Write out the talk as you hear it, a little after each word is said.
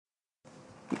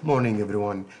Good morning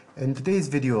everyone. In today's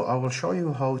video I will show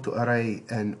you how to array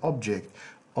an object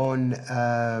on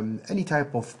any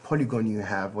type of polygon you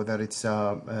have, whether it's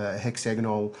a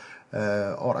hexagonal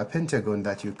or a pentagon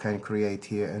that you can create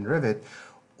here in Revit,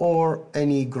 or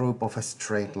any group of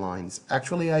straight lines.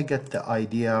 Actually I get the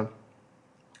idea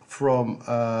from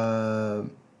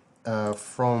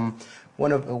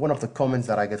one of the comments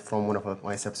that I get from one of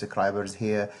my subscribers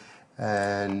here,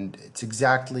 and it's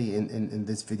exactly in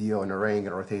this video on arraying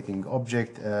a rotating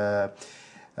object.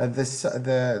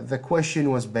 The question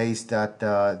was based that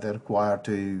they're required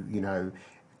to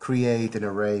create an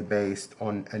array based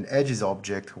on an edges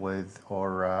object with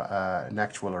or an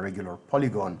actual regular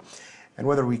polygon, and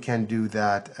whether we can do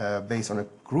that based on a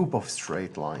group of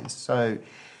straight lines. So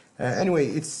anyway,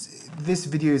 this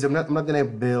video is I'm not going to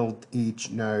build each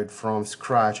node from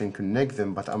scratch and connect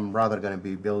them, but I'm rather going to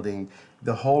be building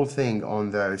the whole thing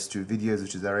on those two videos,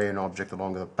 which is array an object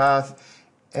along the path,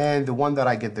 and the one that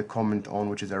I get the comment on,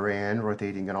 which is array and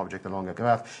rotating an object along a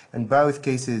path. In both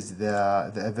cases,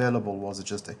 the available was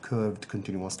just a curved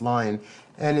continuous line,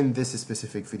 and in this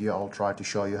specific video I'll try to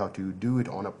show you how to do it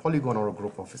on a polygon or a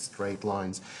group of straight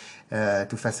lines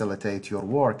to facilitate your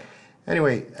work.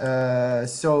 Anyway,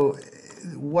 so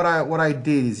what I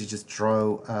did is just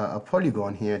draw a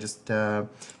polygon here.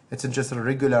 It's just a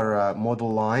regular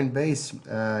model line base.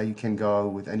 You can go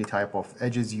with any type of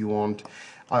edges you want.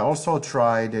 I also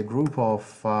tried a group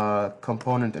of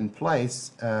component in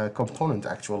place, component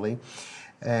actually,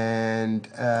 and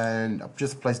I've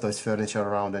just placed those furniture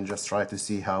around and just try to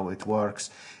see how it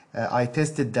works. I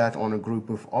tested that on a group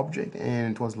of objects,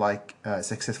 and it was like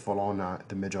successful on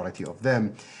the majority of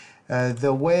them.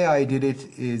 The way I did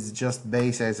it is just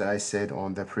based, as I said,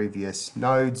 on the previous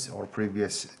nodes or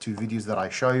previous two videos that I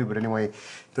show you. But anyway,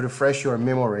 to refresh your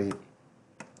memory,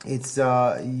 it's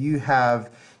you have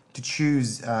to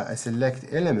choose a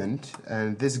select element,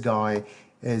 and this guy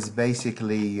is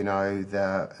basically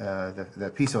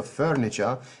the piece of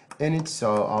furniture in it.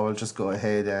 So I will just go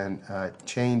ahead and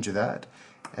change that,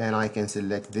 and I can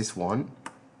select this one,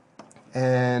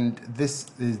 and this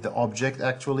is the object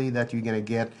actually that you're gonna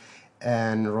get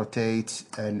and rotate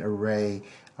an array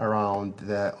around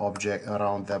the object,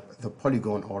 around the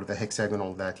polygon or the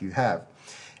hexagonal that you have.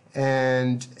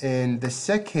 And in the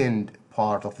second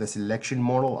part of the selection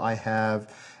model, I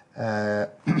have the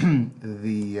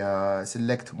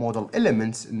select model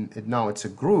elements, and now it's a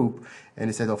group, and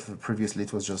instead of previously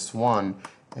it was just one.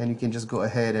 And you can just go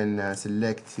ahead and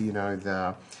select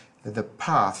the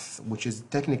path, which is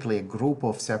technically a group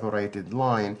of separated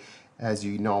line. As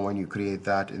you know, when you create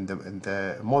that in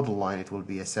the model line, it will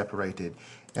be a separated,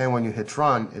 and when you hit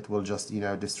run, it will just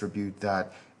distribute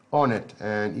that on it,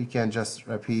 and you can just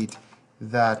repeat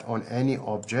that on any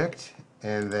object,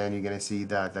 and then you're gonna see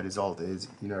that the result is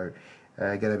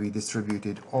gonna be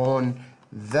distributed on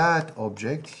that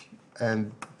object.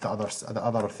 And the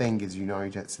other thing is you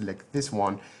just select this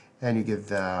one, and you get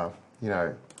the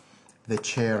the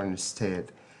chair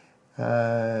instead.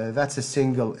 That's a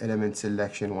single element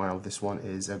selection, while this one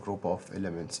is a group of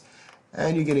elements,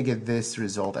 and you're gonna get this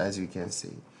result as you can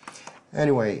see.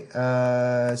 Anyway,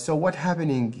 so what's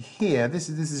happening here, this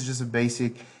is just a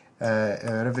basic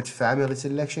Revit family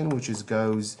selection, which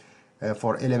goes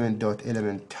for element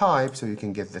type, so you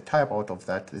can get the type out of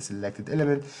that, the selected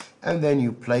element, and then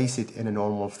you place it in a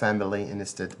normal family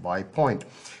instead by point,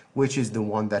 which is the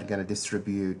one that's going to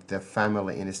distribute the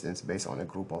family instance based on a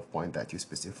group of points that you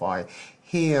specify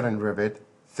here in Revit.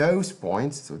 Those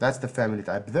points, so that's the family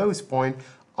type, those points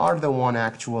are the one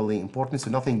actually important,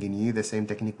 so nothing new, the same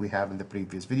technique we have in the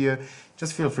previous video.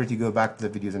 Just feel free to go back to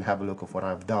the videos and have a look at what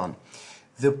I've done.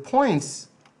 The points,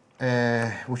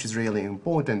 which is really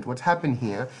important, what happened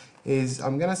here is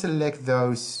I'm going to select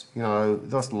those,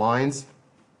 those lines,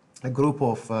 a group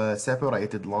of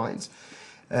separated lines,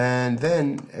 and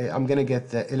then I'm gonna get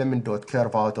the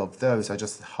element.curve out of those. I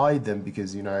just hide them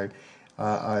because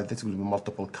this will be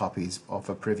multiple copies of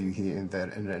a preview here in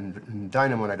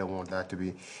Dynamo, and I don't want that to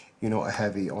be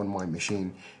heavy on my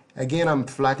machine. Again, I'm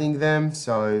flattening them,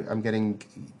 so I'm getting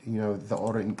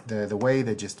the way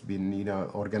they just been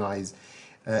organized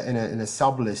in a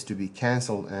sublist to be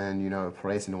cancelled and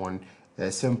placed in one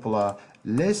simpler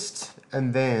list.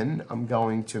 And then I'm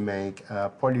going to make a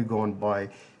polygon by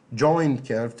join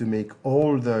curve to make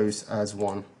all those as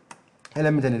one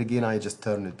element, and again I just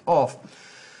turn it off.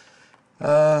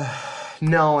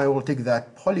 Now I will take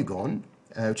that polygon,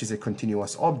 which is a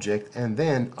continuous object, and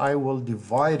then I will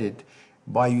divide it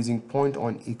by using point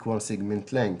on equal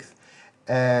segment length,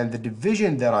 and the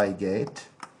division that I get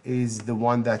is the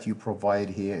one that you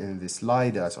provide here in the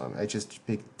slider. So I just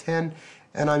picked 10,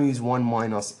 and I'm using 1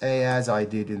 minus a as I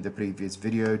did in the previous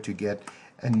video to get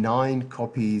a 9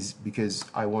 copies because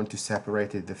I want to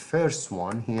separate the first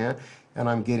one here, and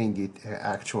I'm getting it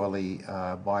actually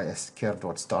by a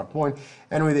curve.start point.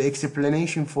 And with the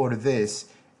explanation for this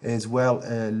is well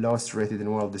illustrated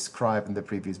and well described in the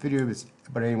previous videos.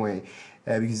 But anyway,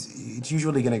 because it's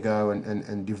usually going to go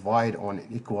and divide on an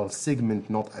equal segment,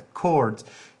 not a chord,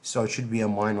 so it should be a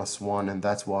 -1, and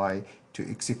that's why to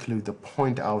exclude the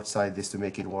point outside this to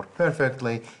make it work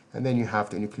perfectly, and then you have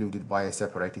to include it by a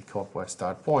separated curve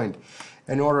start point.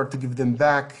 In order to give them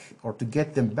back or to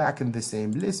get them back in the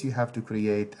same list, you have to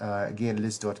create again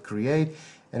list.create,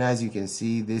 and as you can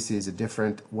see, this is a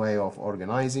different way of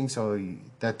organizing. So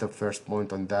that's the first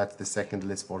point on that. The second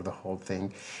list for the whole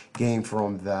thing came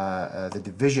from the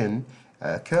division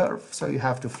curve, so you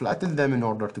have to flatten them in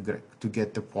order to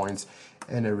get the points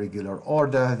in a regular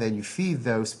order. Then you feed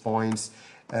those points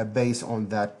based on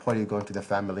that polygon to the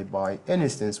family by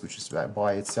instance, which is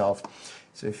by itself.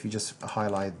 So if you just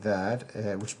highlight that,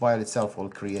 which by itself will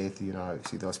create,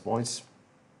 see those points,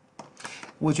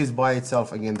 which is by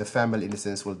itself, again, the family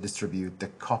instance will distribute the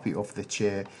copy of the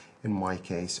chair, in my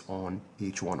case, on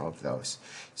each one of those.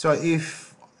 So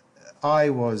if I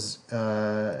was,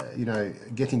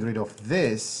 getting rid of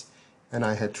this, and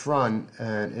I hit run,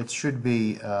 and it should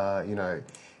be,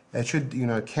 it should,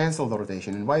 cancel the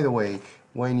rotation. And by the way,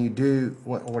 when you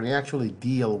actually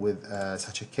deal with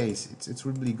such a case, it's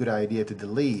really good idea to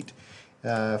delete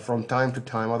from time to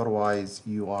time. Otherwise,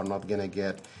 you are not gonna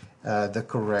get the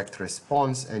correct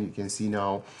response. And you can see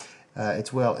now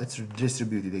it's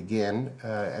distributed again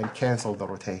and cancel the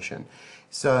rotation.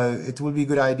 So it will be a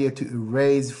good idea to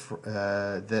erase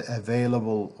the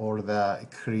available or the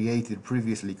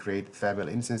previously created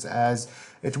family instance, as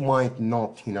it might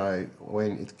not, when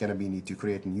it's going to be need to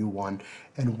create a new one,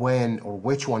 and when or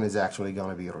which one is actually going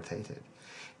to be rotated.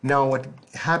 Now what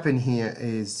happened here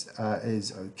is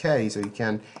okay, so you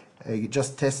can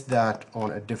just test that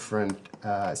on a different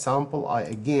sample. I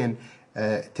again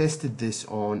tested this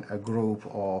on a group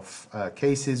of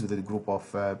cases with a group of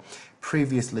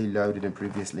previously loaded and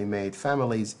previously made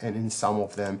families, and in some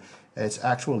of them it's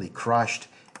actually crashed,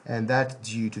 and that's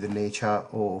due to the nature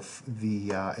of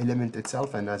the element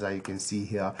itself. And as you can see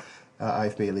here, I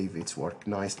believe it's worked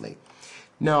nicely.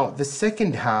 Now the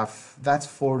second half, that's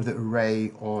for the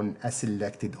array on a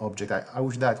selected object. I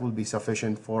wish that will be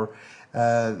sufficient for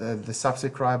the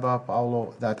subscriber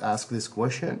Paulo that asked this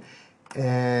question.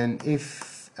 And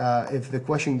if the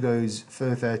question goes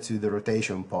further to the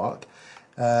rotation part,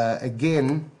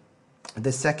 again,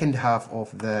 the second half of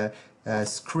the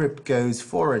script goes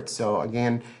for it. So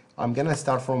again, I'm gonna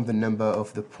start from the number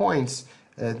of the points,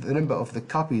 the number of the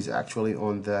copies actually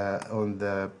on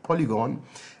the polygon.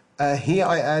 Here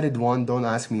I added one. Don't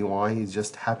ask me why. It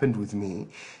just happened with me.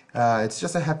 It's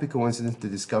just a happy coincidence to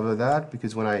discover that,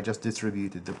 because when I just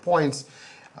distributed the points,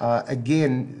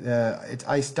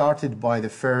 I started by the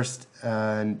first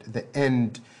and the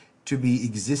end to be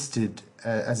existed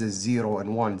as a 0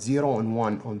 and 1. 0 and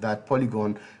 1 on that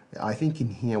polygon, I think in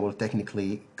here will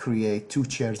technically create 2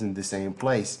 chairs in the same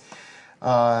place.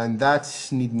 And that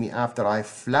need me, after I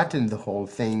flatten the whole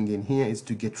thing in here, is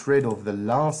to get rid of the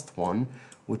last one,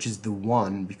 which is the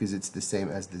 1, because it's the same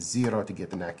as the 0, to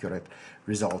get an accurate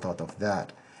result out of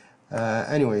that.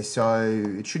 Anyway, so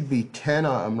it should be 10.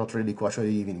 I'm not really quite sure to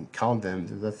even count them.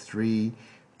 So that's 3,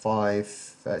 5,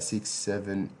 6,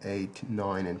 7, 8,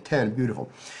 9, and 10. Beautiful.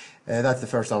 That's the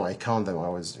first time I count them. I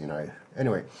was,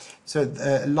 anyway. So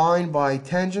line by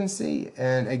tangency,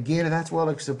 and again, that's well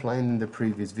explained in the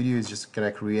previous video. It's just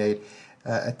gonna create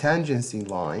a tangency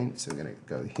line. So we're gonna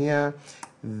go here,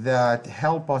 that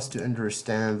help us to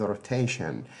understand the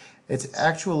rotation. It's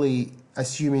actually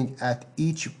assuming at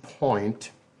each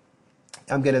point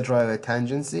I'm gonna draw a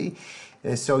tangency.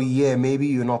 So yeah, maybe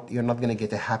you're not gonna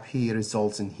get a happy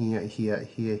results in here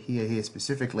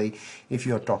specifically if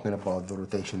you're talking about the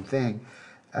rotation thing.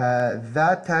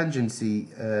 That tangency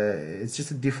it's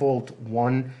just a default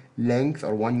 1 length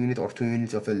or 1 unit or 2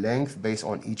 units of a length based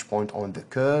on each point on the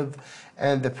curve,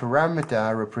 and the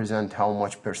parameter represent how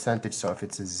much percentage. So if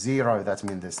it's a 0, that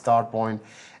means the start point,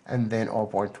 and then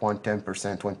 0.1,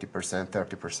 10%, 20%,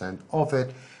 30% of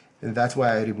it. And that's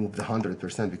why I removed the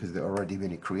 100%, because they're already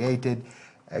been created.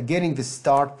 Getting the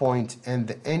start point and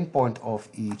the end point of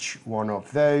each one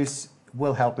of those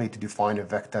will help me to define a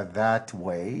vector that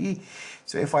way.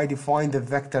 So if I define the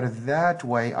vector that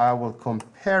way, I will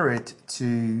compare it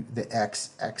to the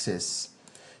x-axis.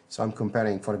 So I'm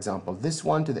comparing, for example, this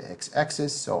one to the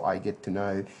x-axis, so I get to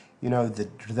know,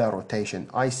 the rotation.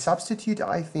 I substitute,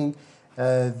 I think,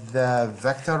 the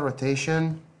vector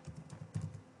rotation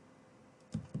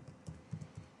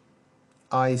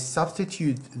I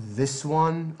substitute this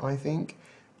one, I think,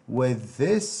 with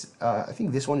this. I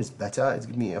think this one is better. It's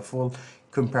giving me a full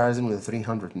comparison with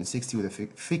 360 with a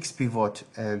fixed pivot,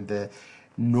 and the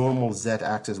normal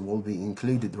z-axis will be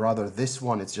included. Rather, this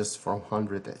one it's just from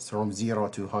 100, it's from 0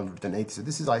 to 180. So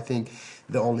this is, I think,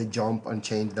 the only jump and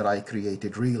change that I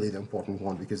created, really the important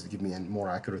one, because it gives me more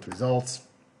accurate results.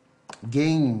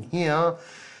 Again here,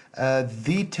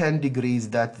 the 10 degrees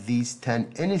that these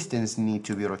 10 instances need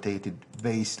to be rotated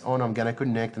based on, I'm gonna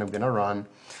connect and I'm gonna run,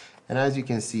 and as you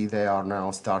can see, they are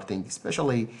now starting,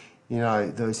 especially, you know,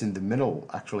 those in the middle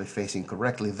actually facing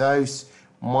correctly. Those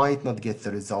might not get the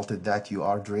result that you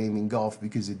are dreaming of,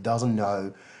 because it doesn't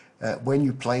know when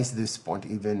you place this point,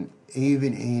 even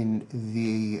in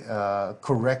the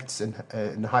correct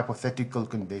and hypothetical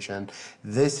condition.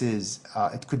 This is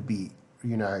it could be,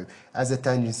 you know, as a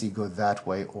tangency go that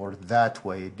way or that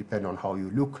way, depend on how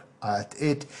you look at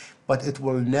it, but it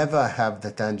will never have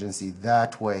the tangency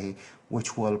that way,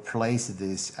 which will place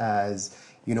this as,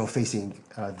 you know, facing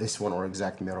this one or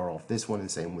exact mirror of this one,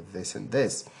 and same with this and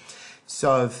this.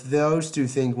 So if those two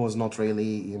things was not really,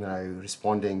 you know,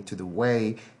 responding to the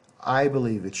way I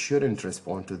believe it shouldn't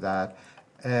respond to that,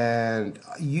 and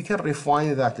you can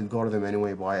refine that algorithm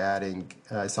anyway by adding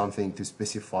something to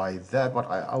specify that, but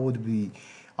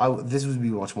this would be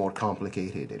much more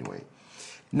complicated anyway.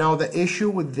 Now the issue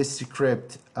with this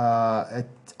script,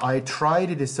 I tried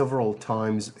it several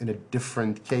times in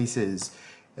different cases.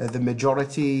 The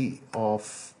majority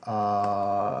of,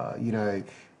 you know,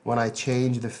 when I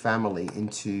change the family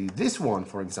into this one,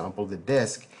 for example, the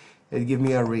desk, it gives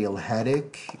me a real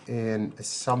headache, and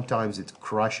sometimes it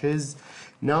crashes.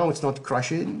 No, it's not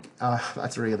crashing.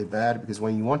 That's really bad, because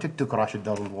when you want it to crash, it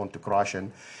doesn't want to crash,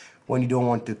 and when you don't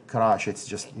want to crash, it's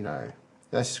just, you know,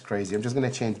 that's crazy. I'm just going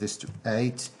to change this to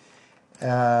 8.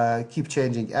 Keep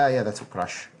changing. Yeah, that's a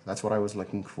crash. That's what I was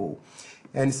looking for.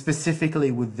 And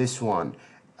specifically with this one,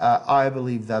 I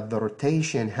believe that the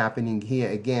rotation happening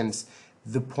here against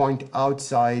the point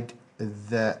outside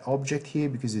the object here,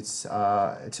 because it's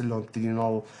a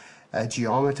longitudinal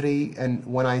geometry, and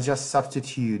when I just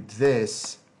substitute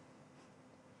this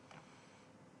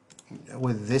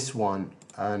with this one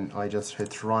and I just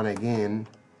hit run again,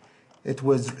 it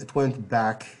went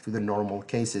back to the normal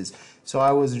cases. So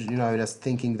I was, you know, just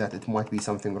thinking that it might be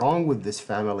something wrong with this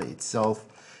family itself.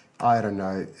 I don't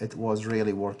know. It was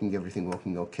really working, everything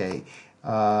working okay.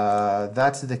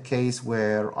 That's the case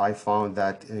where I found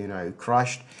that, you know,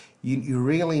 crashed. You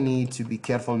really need to be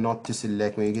careful not to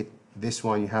select, when you get this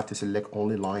one, you have to select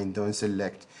only line, don't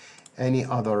select any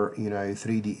other, you know,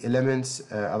 3D elements,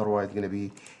 otherwise it's going to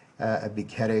be a big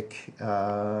headache.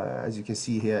 As you can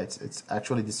see here, it's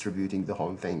actually distributing the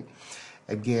whole thing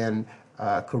again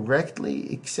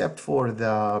correctly, except for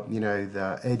the, you know,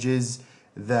 the edges,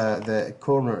 the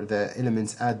corner, the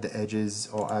elements at the edges,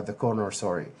 or at the corner,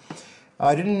 sorry.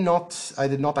 I did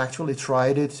not actually try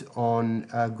it on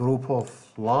a group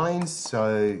of lines,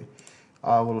 so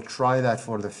I will try that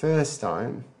for the first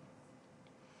time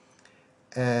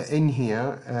in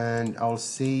here, and I'll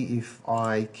see if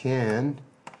I can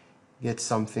get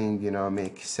something, you know,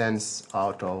 make sense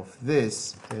out of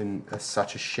this in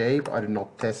such a shape. I did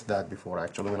not test that before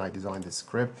actually when I designed the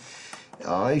script.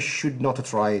 I should not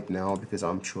try it now, because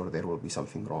I'm sure there will be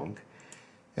something wrong.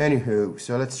 Anywho,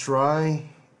 so let's try.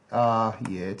 Yeah,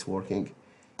 it's working,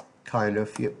 kind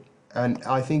of. Yep. And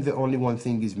I think the only one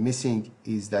thing is missing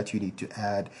is that you need to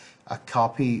add a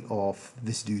copy of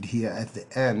this dude here at the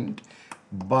end.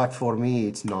 But for me,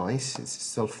 it's nice. It's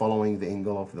still following the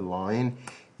angle of the line.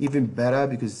 Even better,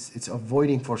 because it's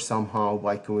avoiding for somehow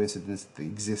by coincidence the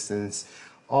existence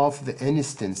of the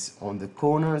instance on the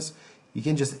corners. You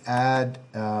can just add,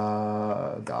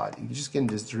 you just can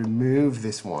just remove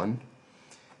this one.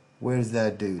 Where's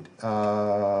that dude?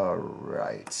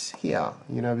 Right here,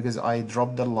 you know, because I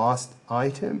dropped the last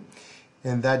item,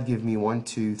 and that give me 1,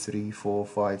 2, 3, 4,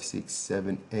 5, 6,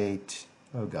 7, 8.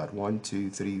 Oh God, 1, 2,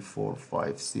 3, 4,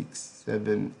 5, 6,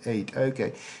 7, 8.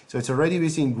 Okay, so it's already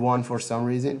missing 1 for some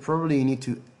reason. Probably you need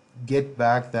to get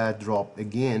back that drop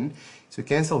again. So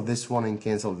cancel this one and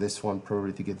cancel this one,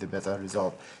 probably to get the better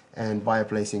result. And by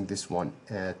placing this one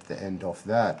at the end of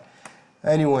that.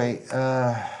 Anyway,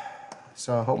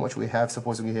 so how much we have?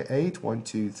 Supposing here 8. 1,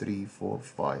 2, 3, 4,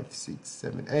 5, 6,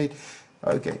 7, 8.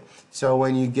 Okay, so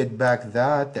when you get back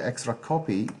that, the extra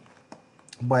copy,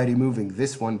 by removing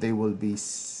this one, they will be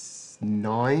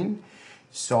 9.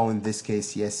 So in this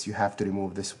case, yes, you have to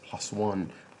remove this +1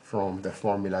 from the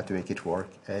formula to make it work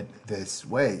this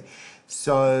way.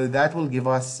 So that will give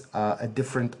us a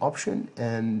different option,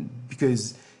 and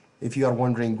because If you are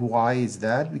wondering why is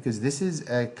that, because this is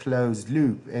a closed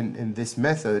loop in this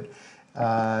method.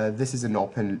 This is an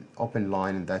open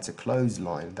line, and that's a closed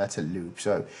line. That's a loop.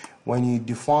 So when you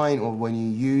define, or when you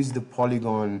use the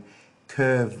polygon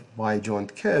curve by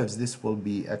joint curves, this will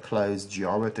be a closed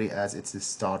geometry, as it's the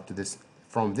start to this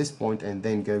from this point and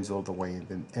then goes all the way and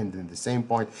then end in the same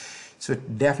point. So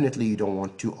definitely you don't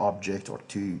want two objects or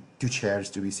two chairs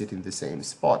to be sitting in the same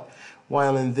spot.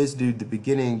 While in this dude, the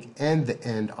beginning and the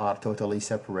end are totally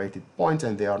separated points,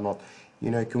 and they are not,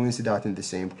 you know, coincident in the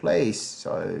same place.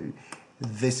 So in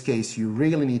this case, you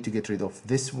really need to get rid of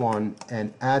this one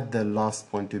and add the last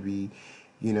point to be,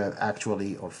 you know,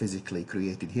 actually or physically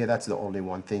created here. That's the only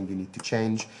one thing you need to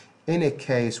change in a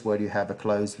case where you have a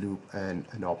closed loop and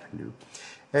an open loop.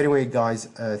 Anyway guys,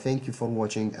 thank you for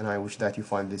watching, and I wish that you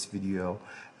find this video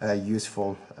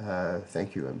useful.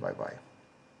 Thank you and bye bye.